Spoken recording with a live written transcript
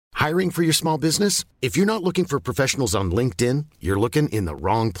Hiring for your small business? If you're not looking for professionals on LinkedIn, you're looking in the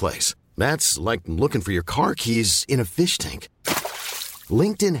wrong place. That's like looking for your car keys in a fish tank.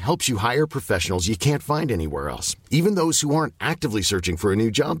 LinkedIn helps you hire professionals you can't find anywhere else, even those who aren't actively searching for a new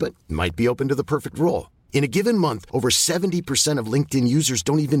job but might be open to the perfect role. In a given month, over 70% of LinkedIn users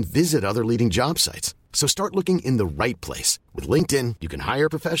don't even visit other leading job sites. So start looking in the right place. With LinkedIn, you can hire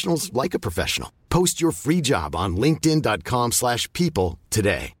professionals like a professional. Post your free job on linkedin.com/people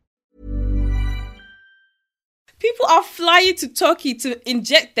today. People are flying to Turkey to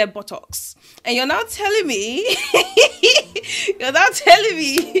inject their Botox. And you're now telling me,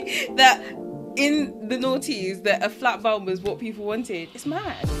 that in the noughties that a flat bum was what people wanted. It's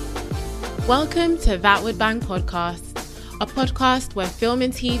mad. Welcome to That Would Bang podcast, a podcast where film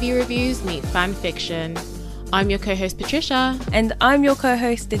and TV reviews meet fan fiction. I'm your co-host Patricia. And I'm your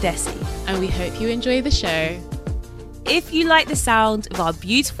co-host Adesi. And we hope you enjoy the show. If you like the sound of our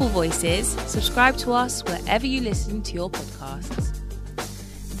beautiful voices, subscribe to us wherever you listen to your podcasts.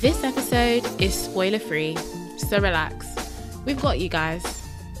 This episode is spoiler free, so relax. We've got you guys.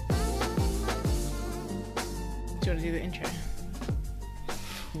 Do you want to do the intro?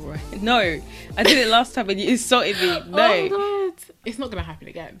 Right. No, I did it last time and you insulted me. No. Oh God. It's not going to happen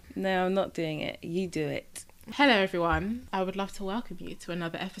again. No, I'm not doing it. You do it. Hello everyone. I would love to welcome you to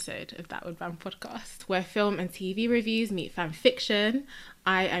another episode of That Would Bang podcast, where film and TV reviews meet fan fiction.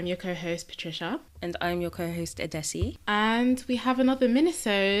 I am your co-host Patricia. And I'm your co-host Adesi. And we have another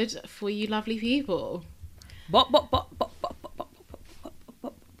minisode for you lovely people.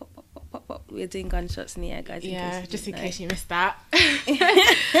 We're doing gunshots in the air, guys. Just in case you missed that.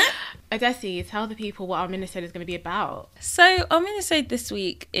 Adesi, tell the people what our minisode is going to be about. So our minisode this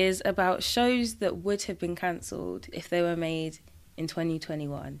week is about shows that would have been cancelled if they were made in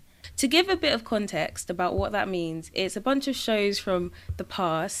 2021. To give a bit of context about what that means, it's a bunch of shows from the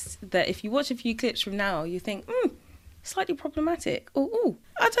past that if you watch a few clips from now, you think, slightly problematic. Oh,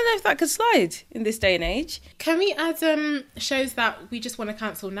 I don't know if that could slide in this day and age. Can we add shows that we just want to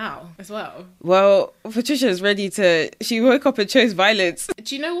cancel now as well? Well, Patricia's ready to... She woke up and chose violence.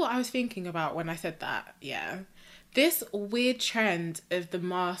 Do you know what I was thinking about when I said that? Yeah. This weird trend of the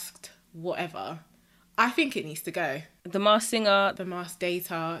masked whatever, I think it needs to go. The Masked Singer. The Masked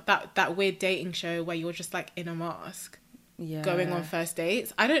Dater. That weird dating show where you're just like in a mask. Yeah. Going on first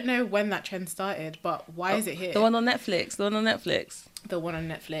dates. I don't know when that trend started, but why is it here? The one on Netflix. The one on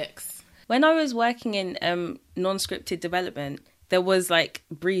Netflix. When I was working in non-scripted development, there was like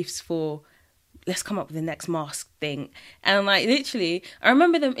briefs for let's come up with the next mask thing. And like literally, I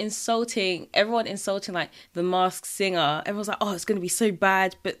remember them everyone insulting like the Masked Singer. Everyone's like, oh, it's going to be so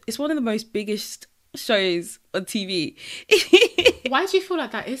bad. But it's one of the most biggest shows on TV. Why do you feel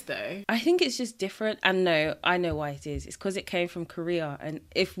like that is though? I think it's just different, and no, I know why it is. It's because it came from Korea, and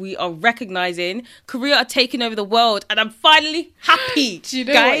if we are recognizing Korea are taking over the world, and I'm finally happy. Do you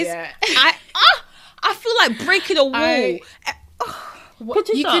know guys? What, yeah. I feel like breaking a wall.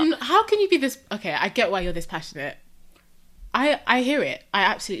 How can you be this? Okay, I get why you're this passionate. I hear it. I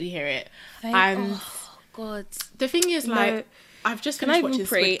absolutely hear it. God, the thing is, like, I've just finished watching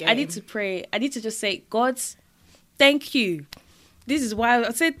Squid Game. I need to pray. I need to just say, God, thank you. This is why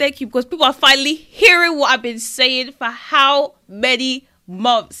I said thank you, because people are finally hearing what I've been saying for how many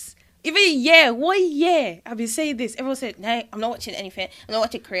months? Even a year, 1 year. I've been saying this. Everyone said, no, I'm not watching anything. I'm not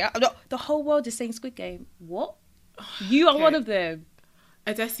watching Korea. The whole world is saying Squid Game. What? You are one of them.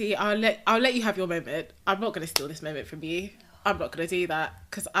 Adesi, I'll let you have your moment. I'm not going to steal this moment from you. I'm not going to do that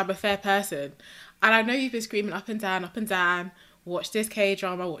because I'm a fair person. And I know you've been screaming up and down. Watch this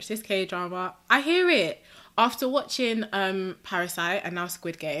K-drama. I hear it. After watching Parasite and now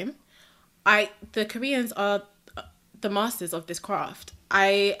Squid Game, the Koreans are the masters of this craft.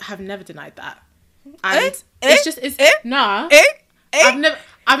 I have never denied that. And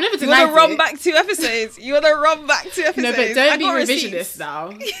I've never denied it. You want to run back 2 episodes? No, but don't be revisionist now.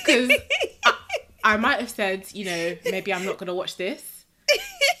 Because I might have said, maybe I'm not going to watch this.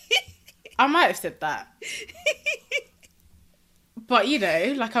 I might have said that. But,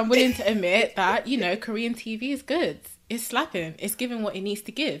 I'm willing to admit that, Korean TV is good. It's slapping. It's giving what it needs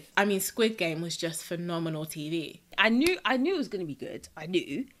to give. I mean, Squid Game was just phenomenal TV. I knew it was going to be good. I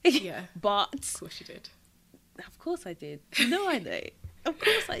knew. Yeah. But... Of course you did. Of course I did. No, I know. Of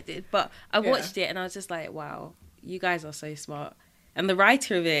course I did. But I watched it and I was just like, wow, you guys are so smart. And the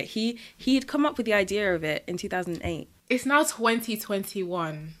writer of it, he had come up with the idea of it in 2008. It's now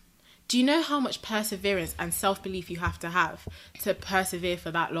 2021. Do you know how much perseverance and self-belief you have to persevere for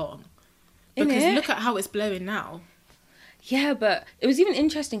that long? Because look at how it's blowing now. Yeah, but it was even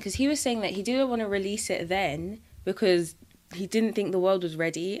interesting because he was saying that he didn't want to release it then because he didn't think the world was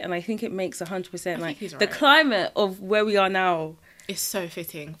ready, and I think it makes 100% like he's the right. climate of where we are now. It's so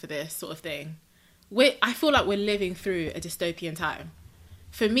fitting for this sort of thing. I feel like we're living through a dystopian time.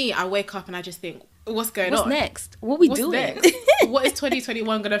 For me, I wake up and I just think, what's going What's on? next? What we doing? Next? What is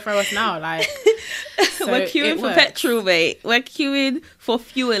 2021 going to throw us now? Like, so we're queuing for petrol, mate. We're queuing for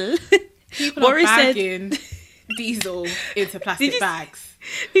fuel. People are bagging diesel into plastic bags.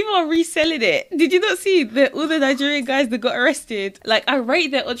 People are reselling it. Did you not see all the Nigerian guys that got arrested? Like, I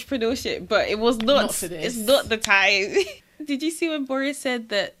rate their entrepreneurship, but it was not for this. It's not the time. Did you see when Boris said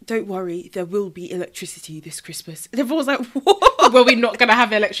that, don't worry, there will be electricity this Christmas? And everyone was like, what? Were we not going to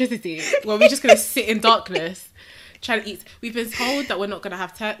have electricity? Were we just going to sit in darkness trying to eat? We've been told that we're not going to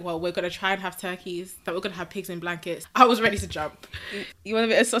have we're going to try and have turkeys, that we're going to have pigs in blankets. I was ready to jump. You want a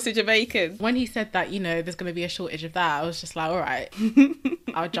bit of sausage and bacon? When he said that, there's going to be a shortage of that, I was just like, all right,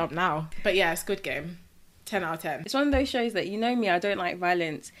 I'll jump now. But yeah, Squid Game. 10 out of 10. It's one of those shows that, me, I don't like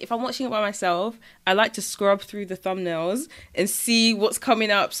violence. If I'm watching it by myself, I like to scrub through the thumbnails and see what's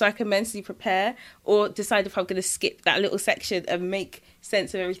coming up so I can mentally prepare, or decide if I'm going to skip that little section and make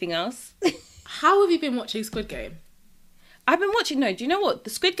sense of everything else. How have you been watching Squid Game? I've been watching, do you know what? The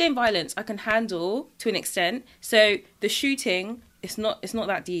Squid Game violence I can handle to an extent. So the shooting, it's not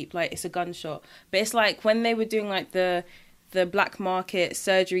that deep, like it's a gunshot. But it's like when they were doing like the black market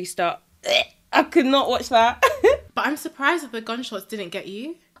surgery stuff, I could not watch that. But I'm surprised that the gunshots didn't get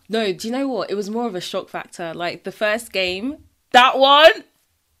you. No, do you know what? It was more of a shock factor. Like the first game, that one,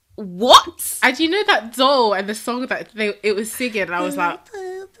 what? And you know that doll and the song that it was singing, and I was like...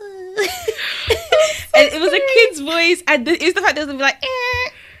 And it was a kid's voice, and it was the fact that it was like...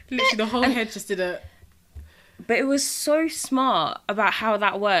 Literally the whole head just did it. But it was so smart about how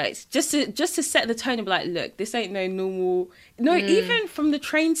that works. Just to set the tone and be like, look, this ain't no normal... No, even from the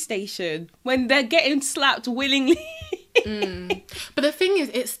train station, when they're getting slapped willingly. But the thing is,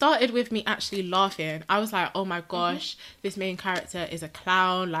 it started with me actually laughing. I was like, oh my gosh, this main character is a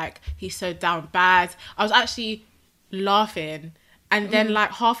clown. Like, he's so down bad. I was actually laughing. And then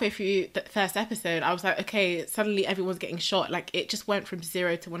like halfway through the first episode, I was like, okay, suddenly everyone's getting shot. Like, it just went from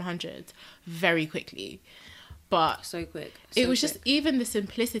 0 to 100 very quickly. But so quick. It was just even the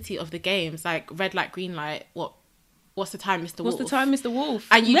simplicity of the games, like red light, green light. What's the time, Mr. Wolf? What's the time, Mr. Wolf?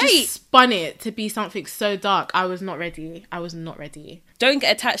 And you just spun it to be something so dark. I was not ready. Don't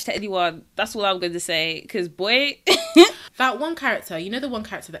get attached to anyone. That's all I'm going to say. Because boy, that one character, the one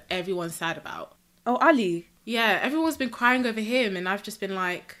character that everyone's sad about. Oh, Ali. Yeah, everyone's been crying over him, and I've just been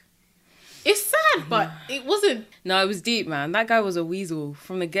like, it's sad, but it wasn't. No, it was deep, man. That guy was a weasel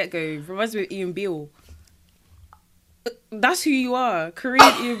from the get-go. Reminds me of Ian Beale. That's who you are,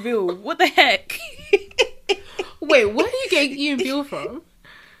 Korean Ian Beale. What the heck? Wait, where are you getting Ian Beale from?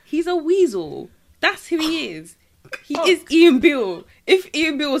 He's a weasel. That's who he is. He is Ian Beale. If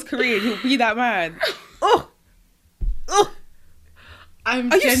Ian Beale was Korean, he'll be that man. Oh. Are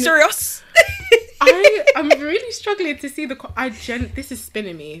you serious? I'm really struggling to see this is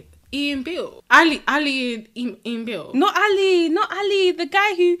spinning me. Ian Beale. Ali and Ian Beale. Not Ali. The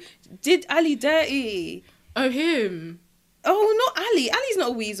guy who did Ali dirty. Oh, him. Oh, not Ali. Ali's not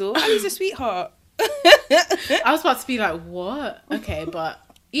a weasel. Ali's a sweetheart. I was about to be like, what? Okay, but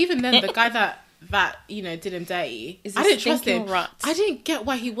even then, the guy that did him dirty, I didn't trust him. I didn't get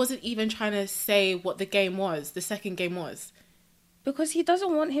why he wasn't even trying to say what the second game was. Because he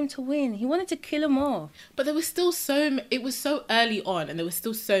doesn't want him to win. He wanted to kill him off. But there was still it was so early on, and there was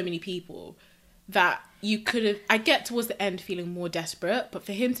still so many people that you could have... I get towards the end feeling more desperate, but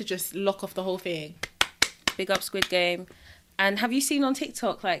for him to just lock off the whole thing... Big up Squid Game. And have you seen on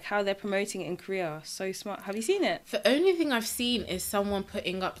TikTok, like, how they're promoting it in Korea? So smart. Have you seen it? The only thing I've seen is someone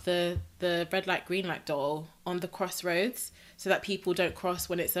putting up the red light, green light doll on the crossroads so that people don't cross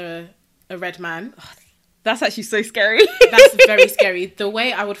when it's a red man. That's actually so scary. That's very scary. The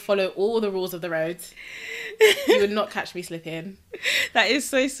way I would follow all the rules of the road, you would not catch me slipping. That is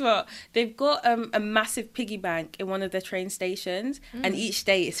so smart. They've got a massive piggy bank in one of their train stations, and each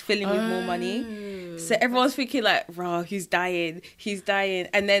day it's filling with more money. So everyone's thinking like, "Rah, he's dying."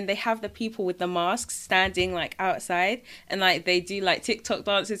 And then they have the people with the masks standing like outside, and like they do like TikTok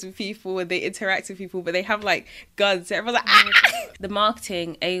dances with people, and they interact with people, but they have like guns. So everyone's like, ah! The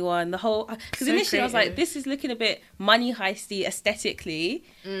marketing, A1, the whole... Because so initially creative. I was like, this is looking a bit money heisty aesthetically.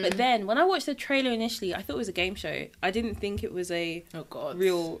 But then when I watched the trailer initially, I thought it was a game show. I didn't think it was a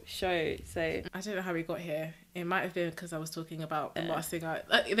real show. So I don't know how we got here. It might have been because I was talking about the Masked Singer.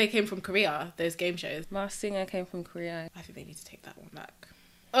 They came from Korea, those game shows. Masked Singer came from Korea. I think they need to take that one back.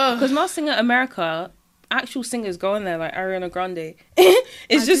 Because Masked Singer America, actual singers go on there like Ariana Grande.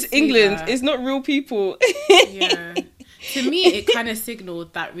 It's just England. It's not real people. Yeah. To me, it kind of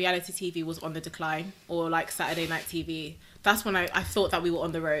signaled that reality TV was on the decline, or like Saturday night TV. That's when I thought that we were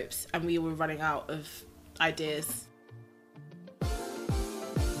on the ropes and we were running out of ideas.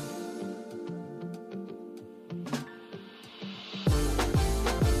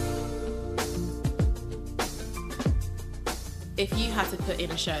 If you had to put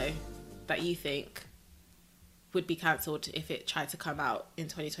in a show that you think would be cancelled if it tried to come out in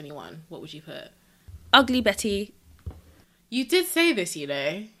 2021, what would you put? Ugly Betty. You did say this, you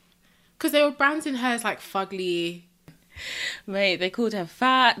know, because they were branding her as like fugly. Mate, they called her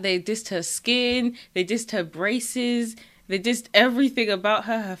fat, they dissed her skin, they dissed her braces, they dissed everything about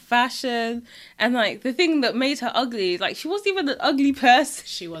her, her fashion. And like the thing that made her ugly, like she wasn't even an ugly person.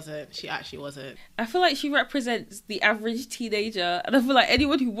 She wasn't. She actually wasn't. I feel like she represents the average teenager. And I feel like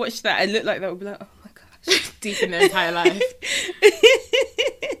anyone who watched that and looked like that would be like, oh my gosh. Deep in their entire life.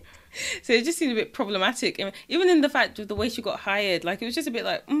 So it just seemed a bit problematic. I mean, even in the fact of the way she got hired, like it was just a bit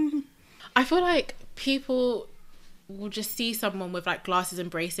like, I feel like people will just see someone with like glasses and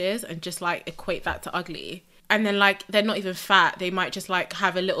braces and just like equate that to ugly. And then like they're not even fat. They might just like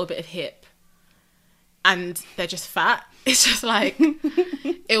have a little bit of hip and they're just fat. It's just like,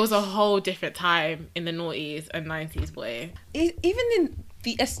 it was a whole different time in the noughties and 90s, boy. Even in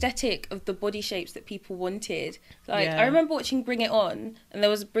the aesthetic of the body shapes that people wanted. Like, Yeah. I remember watching Bring It On, and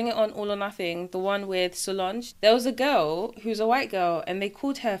there was Bring It On All or Nothing, the one with Solange. There was a girl who's a white girl, and they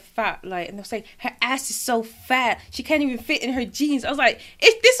called her fat, like, and they were saying, her ass is so fat, she can't even fit in her jeans. I was like,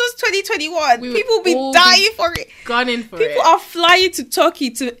 if this was 2021, people would be dying for it. Gunning for People it. are flying to Turkey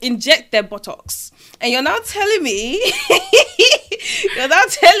to inject their buttocks. And you're now telling me,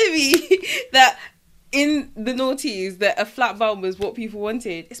 that in the noughties that a flat bum was what people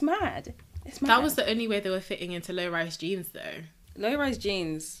wanted. It's mad. It's mad. That was the only way they were fitting into low-rise jeans, though. Low-rise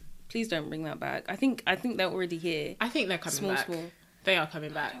jeans. Please don't bring that back. I think they're already here. I think they're coming back. Small. They are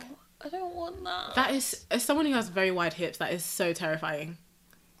coming back. I don't want that. That is, as someone who has very wide hips, that is so terrifying.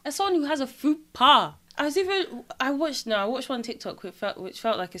 As someone who has a fupa. I watched one TikTok which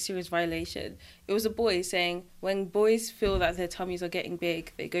felt like a serious violation. It was a boy saying when boys feel that their tummies are getting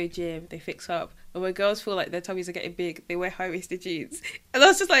big, they go gym, they fix up. And when girls feel like their tummies are getting big, they wear high-waisted jeans. And I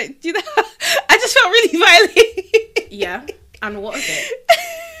was just like, do you know? I just felt really violated. Yeah. And what of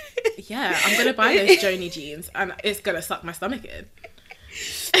it? Yeah, I'm going to buy those Joni jeans and it's going to suck my stomach in.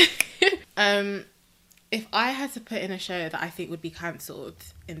 If I had to put in a show that I think would be cancelled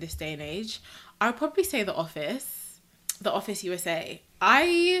in this day and age, I would probably say The Office. The Office USA.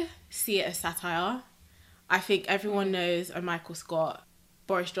 I see it as satire. I think everyone knows a Michael Scott.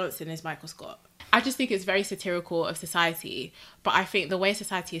 Boris Johnson is Michael Scott. I just think it's very satirical of society. But I think the way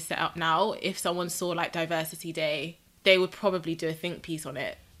society is set up now, if someone saw like Diversity Day, they would probably do a think piece on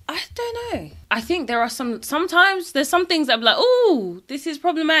it. I don't know. I think there are sometimes there's some things that I'm like, oh, this is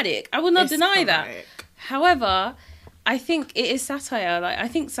problematic. I will not deny that. However, I think it is satire. Like, I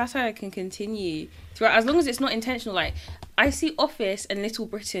think satire can continue throughout as long as it's not intentional. Like, I see Office and Little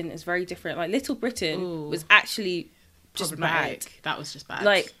Britain as very different. Like, Little Britain was actually just bad. That was just bad.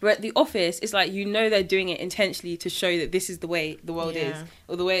 Like, but The Office is like, you know, they're doing it intentionally to show that this is the way the world is,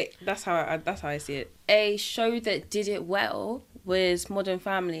 or the way that's how I see it. A show that did it well was Modern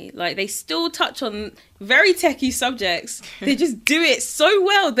Family. Like, they still touch on very techie subjects. They just do it so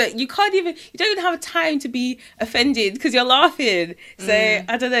well that you don't even have time to be offended because you're laughing. So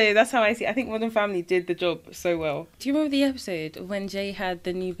I don't know, that's how I see it. I think Modern Family did the job so well. Do you remember the episode of when Jay had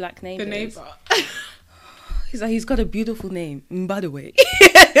the new black neighbours? The neighbour. He's like, he's got a beautiful name, by the way.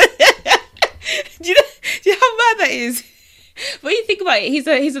 do you know how mad that is? When you think about it,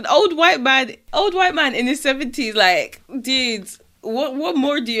 he's an old white man in his 70s. Like, dudes, what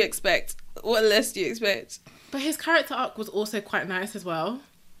more do you expect? What less do you expect? But his character arc was also quite nice as well.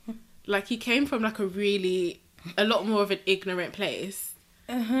 Like, he came from like a lot more of an ignorant place,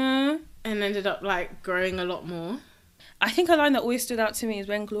 and ended up like growing a lot more. I think a line that always stood out to me is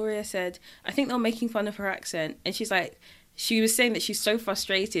when Gloria said, I think they're making fun of her accent, and she's like, she was saying that she's so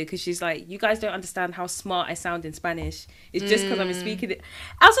frustrated because she's like, you guys don't understand how smart I sound in Spanish. It's just because I'm speaking it.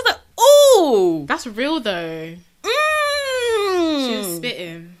 I was like, ooh! That's real though. She was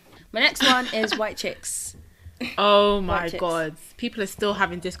spitting. My next one is White Chicks. Oh my White Chicks. God. People are still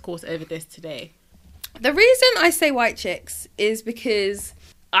having discourse over this today. The reason I say White Chicks is because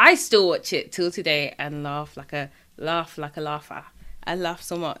I still watch it till today and laugh like a laugher. I laugh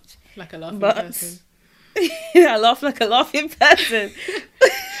so much. Like a laughing But person. I laugh like a laughing person.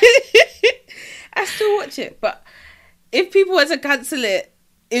 I still watch it, but if people were to cancel it,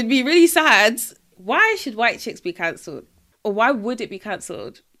 it'd be really sad. Why should White Chicks be cancelled? Or why would it be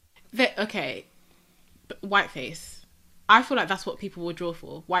cancelled? Okay. But whiteface. I feel like that's what people will draw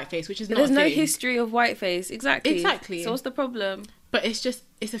for, whiteface, which is not. There's a no thing. history of whiteface. Exactly. So what's the problem? But it's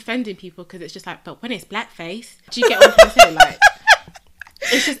offending people because it's just like, but when it's blackface, do you get what I'm trying to say? Like,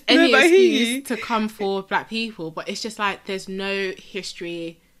 it's just any excuse to come for black people, but it's just like there's no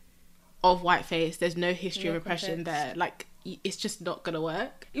history of whiteface. There's no history of oppression there. Like, it's just not gonna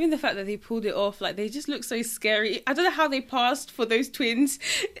work. Even the fact that they pulled it off, like, they just look so scary. I don't know how they passed for those twins.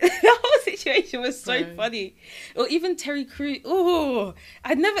 The whole situation was so funny. Or even Terry Crews. Oh,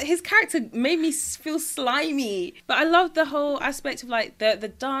 his character made me feel slimy. But I loved the whole aspect of, like,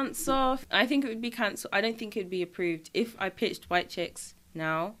 the dance off. I think it would be cancelled. I don't think it would be approved. If I pitched White Chicks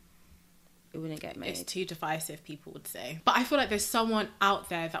now, it wouldn't get made. It's too divisive, people would say. But I feel like there's someone out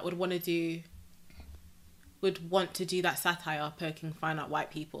there that would want to do that satire, poking fun at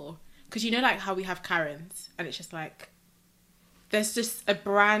white people. Because you know, like, how we have Karens, and it's just like, there's just a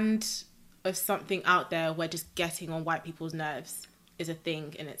brand of something out there where just getting on white people's nerves is a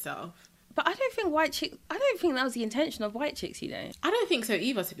thing in itself. But I don't think that was the intention of White Chicks, you know. I don't think so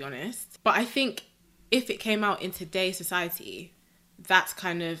either, to be honest. But I think if it came out in today's society, that's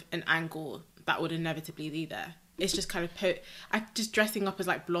kind of an angle that would inevitably be there. It's just kind of just dressing up as,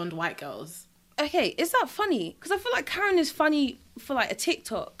 like, blonde white girls. Okay, is that funny? Because I feel like Karen is funny for, like, a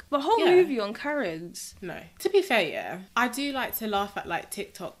TikTok. The whole movie on Karens. No. To be fair, yeah. I do like to laugh at, like,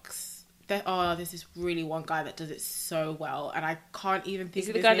 TikToks. There's this really one guy that does it so well, and I can't even think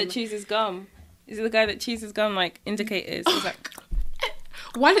of his name. Is it the guy that chews gum? Is it the guy that chews his gum, like, indicators? He's like...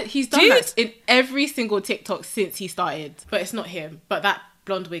 He's done that in every single TikTok since he started. But it's not him. But that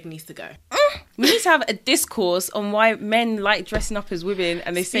blonde wig needs to go. We need to have a discourse on why men like dressing up as women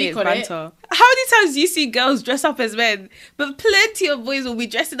and they say it's banter. How many times do you see girls dress up as men? But plenty of boys will be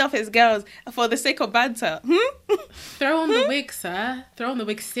dressing up as girls for the sake of banter. Throw on the wig, sir. Throw on the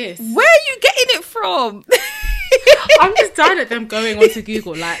wig, sis. Where are you getting it from? I'm just dying at them going onto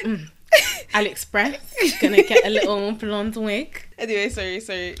Google like, AliExpress, gonna get a little blonde wig. Anyway,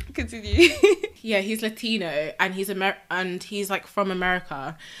 sorry. Continue. Yeah, he's Latino and he's like from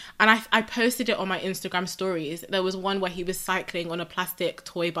America. And I posted it on my Instagram stories. There was one where he was cycling on a plastic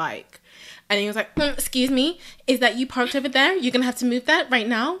toy bike. And he was like, excuse me, is that you parked over there? You're gonna have to move that right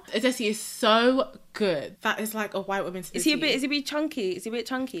now? Odessi is so good. That is like a white woman's... Is he a bit chunky?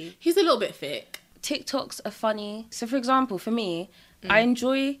 He's a little bit thick. TikToks are funny. So for example, for me, I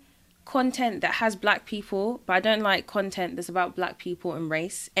enjoy content that has black people, but I don't like content that's about black people and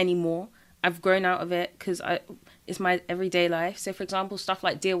race anymore. I've grown out of it because it's my everyday life. So for example, stuff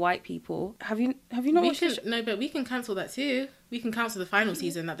like Dear White People. Have you not watched it? No, but we can cancel that too. We can cancel the final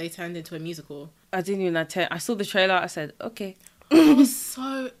season that they turned into a musical. I didn't even I saw the trailer. I said, okay. It was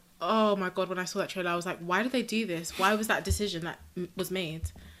so... Oh my God, when I saw that trailer, I was like, why did they do this? Why was that decision that was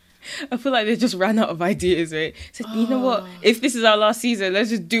made? I feel like they just ran out of ideas, right? So, you know what? If this is our last season, let's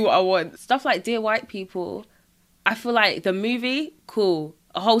just do what I want. Stuff like Dear White People, I feel like the movie, cool.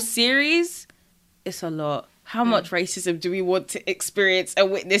 A whole series, it's a lot. How much racism do we want to experience and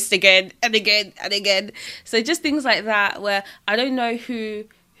witness again and again and again? So just things like that where I don't know who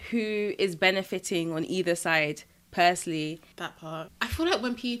is benefiting on either side, personally. That part. I feel like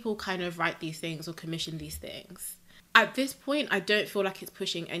when people kind of write these things or commission these things, at this point, I don't feel like it's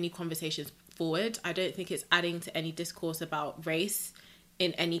pushing any conversations forward. I don't think it's adding to any discourse about race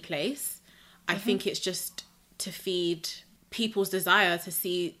in any place. I think it's just to feed people's desire to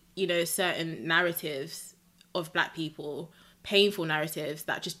see, you know, certain narratives of black people, painful narratives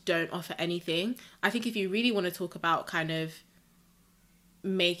that just don't offer anything. I think if you really want to talk about kind of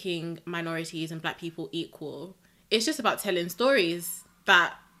making minorities and black people equal, it's just about telling stories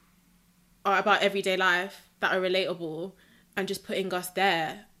that are about everyday life, that are relatable, and just putting us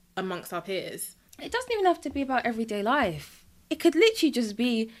there amongst our peers. It doesn't even have to be about everyday life. It could literally just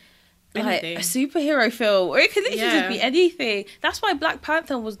be like anything. A superhero film, or it could literally just be anything. That's why Black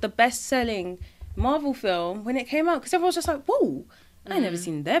Panther was the best-selling Marvel film when it came out, because everyone was just like, whoa, I never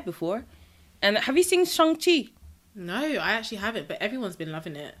seen that before. And have you seen Shang-Chi? No, I actually haven't, but everyone's been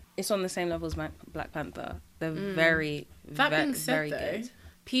loving it. It's on the same level as Black Panther. They're very, being said, very though, good.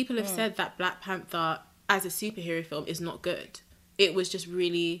 People have said that Black Panther as a superhero film is not good. It was just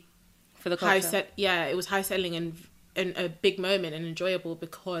really for the culture. It was high selling and a big moment and enjoyable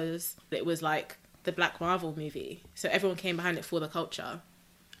because it was like the Black Marvel movie. So everyone came behind it for the culture.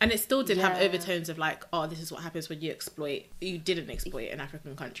 And it still did have overtones of like, oh, this is what happens when you didn't exploit an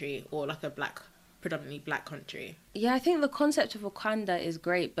African country or like a predominantly black country. Yeah, I think the concept of Wakanda is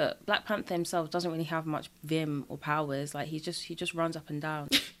great, but Black Panther himself doesn't really have much vim or powers. Like he just runs up and down.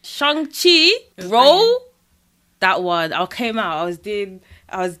 Shang-Chi, bro. That one. I came out. I was doing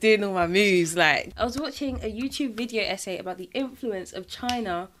all my moves. Like, I was watching a YouTube video essay about the influence of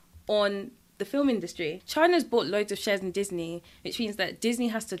China on the film industry. China's bought loads of shares in Disney, which means that Disney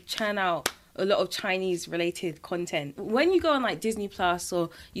has to churn out a lot of Chinese related content. When you go on like Disney Plus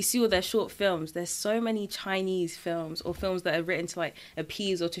or you see all their short films, there's so many Chinese films or films that are written to like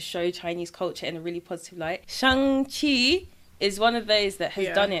appease or to show Chinese culture in a really positive light. Shang-Chi is one of those that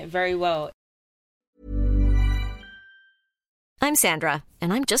has done it very well. I'm Sandra,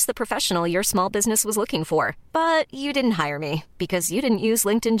 and I'm just the professional your small business was looking for. But you didn't hire me because you didn't use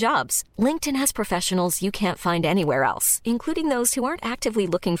LinkedIn Jobs. LinkedIn has professionals you can't find anywhere else, including those who aren't actively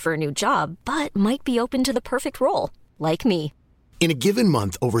looking for a new job, but might be open to the perfect role, like me. In a given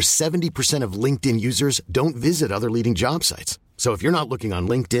month, over 70% of LinkedIn users don't visit other leading job sites. So if you're not looking on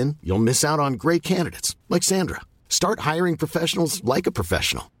LinkedIn, you'll miss out on great candidates like Sandra. Start hiring professionals like a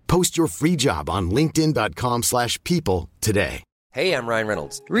professional. Post your free job on linkedin.com/people today. Hey, I'm Ryan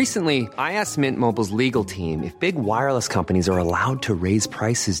Reynolds. Recently, I asked Mint Mobile's legal team if big wireless companies are allowed to raise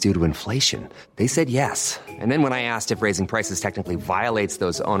prices due to inflation. They said yes. And then when I asked if raising prices technically violates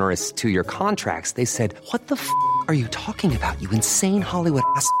those onerous two-year contracts, they said, "What the f*** are you talking about, you insane Hollywood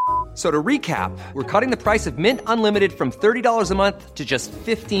ass?" So to recap, we're cutting the price of Mint Unlimited from $30 a month to just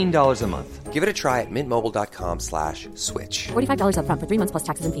 $15 a month. Give it a try at mintmobile.com/switch. $45 up front for 3 months plus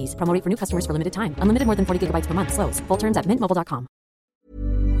taxes and fees. Promo rate for new customers for limited time. Unlimited more than 40 gigabytes per month. Slows full terms at mintmobile.com.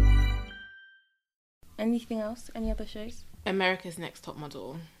 Anything else? Any other shows? America's Next Top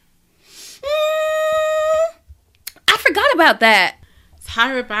Model. I forgot about that.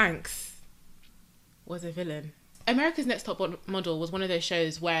 Tyra Banks was a villain. America's Next Top Model was one of those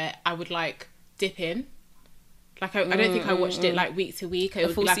shows where I would like dip in. Like I don't think I watched it like week to week. A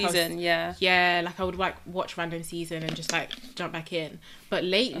full season, yeah. Yeah, like I would like watch random season and just like jump back in. But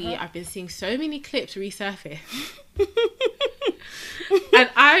lately I've been seeing so many clips resurface.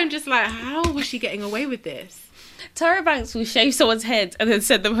 And I'm just like, how was she getting away with this? Tyra Banks will shave someone's head and then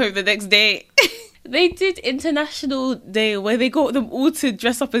send them home the next day. They did International Day where they got them all to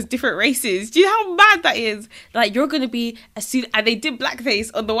dress up as different races. Do you know how mad that is? Like, you're going to be a suit, and they did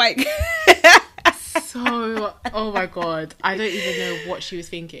blackface on the white. So, oh my God, I don't even know what she was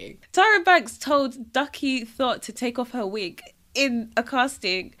thinking. Tyra Banks told Ducky Thought to take off her wig in a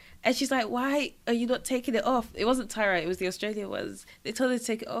casting, and she's like, "Why are you not taking it off?" It wasn't Tyra, it was the Australian ones. They told her to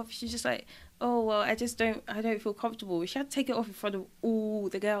take it off. She's just like, "Oh, well, I don't feel comfortable." She had to take it off in front of all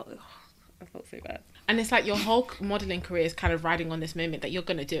the girls. I felt so bad. And it's like your whole modelling career is kind of riding on this moment that you're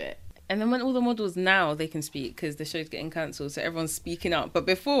going to do it. And then when all the models now, they can speak because the show's getting cancelled, so everyone's speaking up. But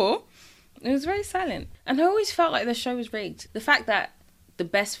before, it was very silent. And I always felt like the show was rigged. The fact that the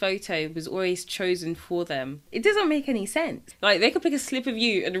best photo was always chosen for them, it doesn't make any sense. Like, they could pick a slip of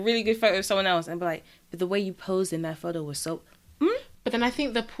you and a really good photo of someone else and be like, but the way you posed in that photo was so... But then I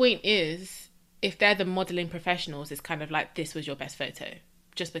think the point is, if they're the modelling professionals, it's kind of like, this was your best photo,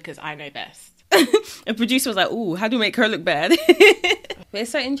 just because I know best. A producer was like, ooh, how do we make her look bad? But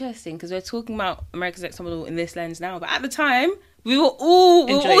it's so interesting because we're talking about America's Next Top Model in this lens now, but at the time, we were all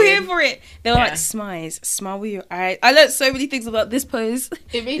here for it. They were like, smile with your eyes. I learned so many things about this pose.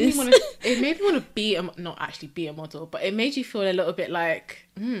 It made me want to be not actually be a model, but it made you feel a little bit like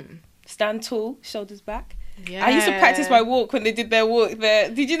stand tall, shoulders back. Yeah. I used to practice my walk when they did their walk there.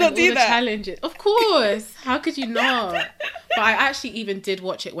 Did you not do that? Challenges, of course. How could you not? But I actually even did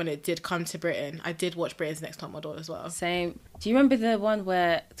watch it when it did come to Britain. I did watch Britain's Next Top Model as well. Same. Do you remember the one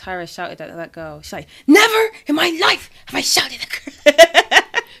where Tyra shouted at that girl? She's like, "Never in my life have I shouted at a girl."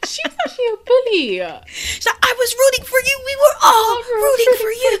 She's actually a bully. She's like, "I was rooting for you. We were all rooting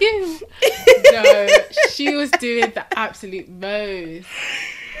for you." No, she was doing the absolute most.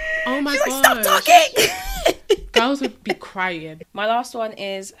 Oh my God. Stop talking. Girls would be crying. My last one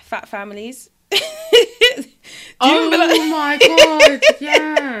is Fat Families. Oh my God,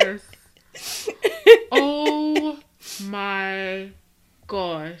 yes. Oh my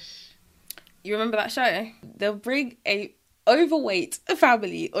gosh. You remember that show? They'll bring a overweight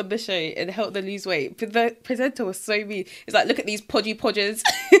family on the show and help them lose weight. But the presenter was so mean. It's like, look at these podgers,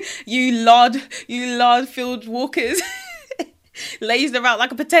 you lard-filled walkers. Lays them out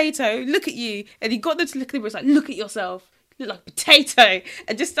like a potato. Look at you. And he got them to look at him. It's like, look at yourself. You look like a potato.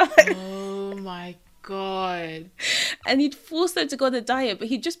 And just like, oh my God. And he'd force them to go on a diet, but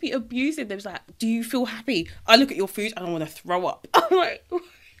he'd just be abusing them. It's like, do you feel happy? I look at your food, I don't want to throw up. I'm like, why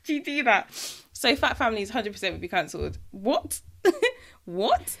do you do that? So Fat Families 100% would be cancelled. What?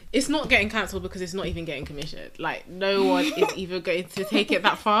 What? It's not getting cancelled because it's not even getting commissioned. Like, no one is even going to take it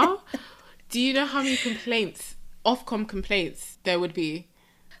that far. Do you know how many complaints, Ofcom complaints, there would be?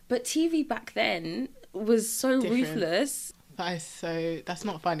 But TV back then was so Different. ruthless. That's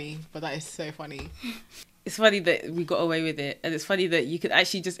not funny, but that is so funny. It's funny that we got away with it, and it's funny that you could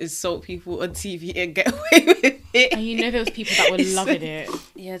actually just insult people on TV and get away with it. And you know there was people that were loving it.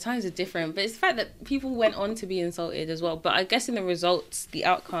 Yeah, times are different, but it's the fact that people went on to be insulted as well. But I guess in the results, the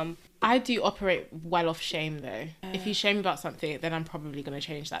outcome... I do operate well off shame, though. If you shame me about something, then I'm probably going to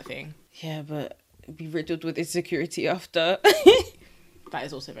change that thing. Yeah, but be riddled with insecurity after. That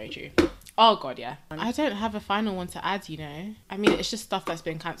is also very true. Oh, God, yeah. I don't have a final one to add, you know. I mean, it's just stuff that's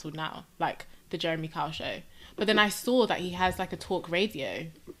been cancelled now, like the Jeremy Kyle show. But then I saw that he has like a talk radio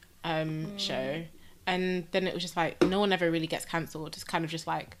show. And then it was just like, no one ever really gets cancelled. It's kind of just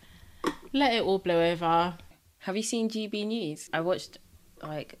like, let it all blow over. Have you seen GB News? I watched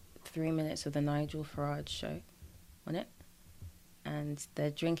like 3 minutes of the Nigel Farage show on it. And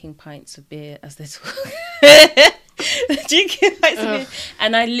they're drinking pints of beer as they talk. Drinking pints of beer.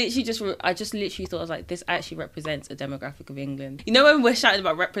 And I just literally thought, I was like, this actually represents a demographic of England. You know, when we're shouting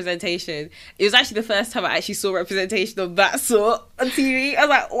about representation, it was actually the first time I actually saw representation of that sort on TV. I was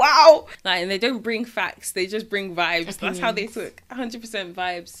like, wow. Like, and they don't bring facts, they just bring vibes. Opinions. That's how they took 100%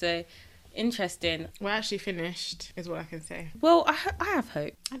 vibes. So interesting. We're actually finished, is what I can say. Well, I have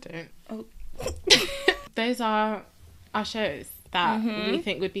hope. I don't. Oh. Those are our shows that we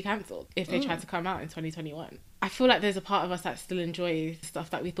think would be cancelled if they tried to come out in 2021. I feel like there's a part of us that still enjoys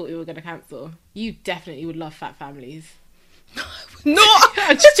stuff that we thought we were going to cancel. You definitely would love Fat Families. No!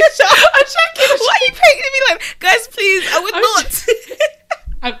 I'm checking. Why are you painting me like, guys, please, I would not.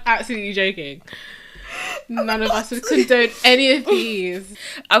 I'm absolutely joking. None of us would condone any of these.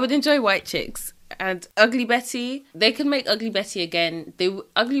 I would enjoy White Chicks. And Ugly Betty, they could make Ugly Betty again.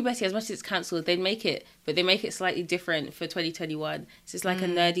 Ugly Betty, as much as it's cancelled, they'd make it, but they make it slightly different for 2021. So it's like a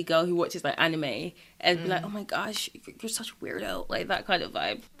nerdy girl who watches like anime and be like, oh my gosh, you're such a weirdo, like that kind of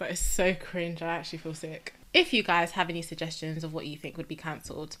vibe. That is so cringe. I actually feel sick. If you guys have any suggestions of what you think would be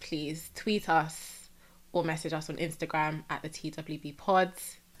cancelled, please tweet us or message us on Instagram at the TWB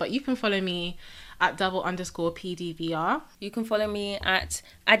Pods. But you can follow me at _PDVR. You can follow me at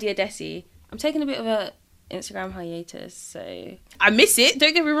Adia Desi. I'm taking a bit of a Instagram hiatus, so I miss it.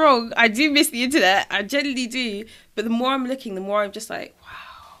 Don't get me wrong. I do miss the internet. I genuinely do. But the more I'm looking, the more I'm just like,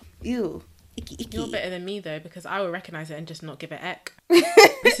 wow, ew, icky. You're better than me though, because I will recognise it and just not give it eck.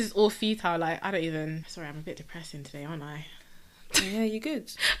 This is all futile. Like, I don't even... Sorry, I'm a bit depressing today, aren't I? Yeah, you're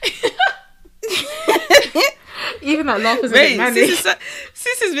good. Even that laugh was a bit manic.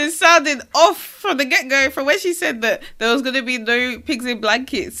 Sis has been sounding off from the get-go, from when she said that there was going to be no pigs in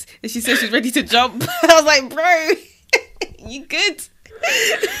blankets and she said she's ready to jump. I was like, bro, you good?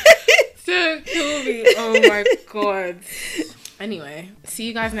 Don't kill me. Oh my God. Anyway, see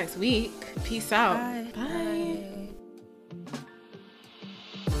you guys next week. Peace out. Bye.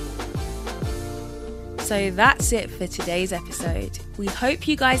 So that's it for today's episode. We hope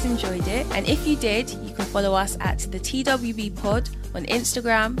you guys enjoyed it, and if you did, you can follow us at the TWB Pod on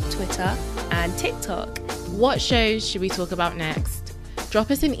Instagram, Twitter and TikTok. What shows should we talk about next?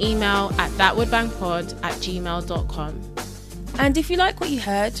 Drop us an email at thatwoodbangpod@gmail.com. And if you like what you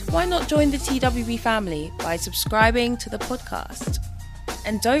heard, why not join the TWB family by subscribing to the podcast?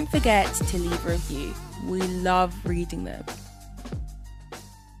 And don't forget to leave a review. We love reading them.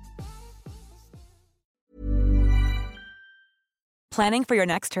 Planning for your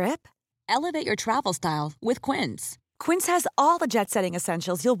next trip? Elevate your travel style with Quince. Quince has all the jet-setting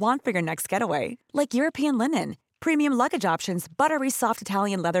essentials you'll want for your next getaway, like European linen, premium luggage options, buttery soft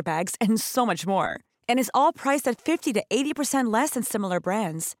Italian leather bags, and so much more. And is all priced at 50 to 80% less than similar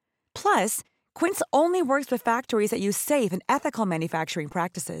brands. Plus, Quince only works with factories that use safe and ethical manufacturing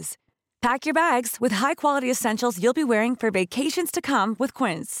practices. Pack your bags with high-quality essentials you'll be wearing for vacations to come with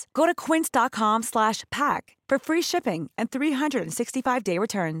Quince. Go to quince.com/pack for free shipping and 365-day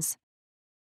returns.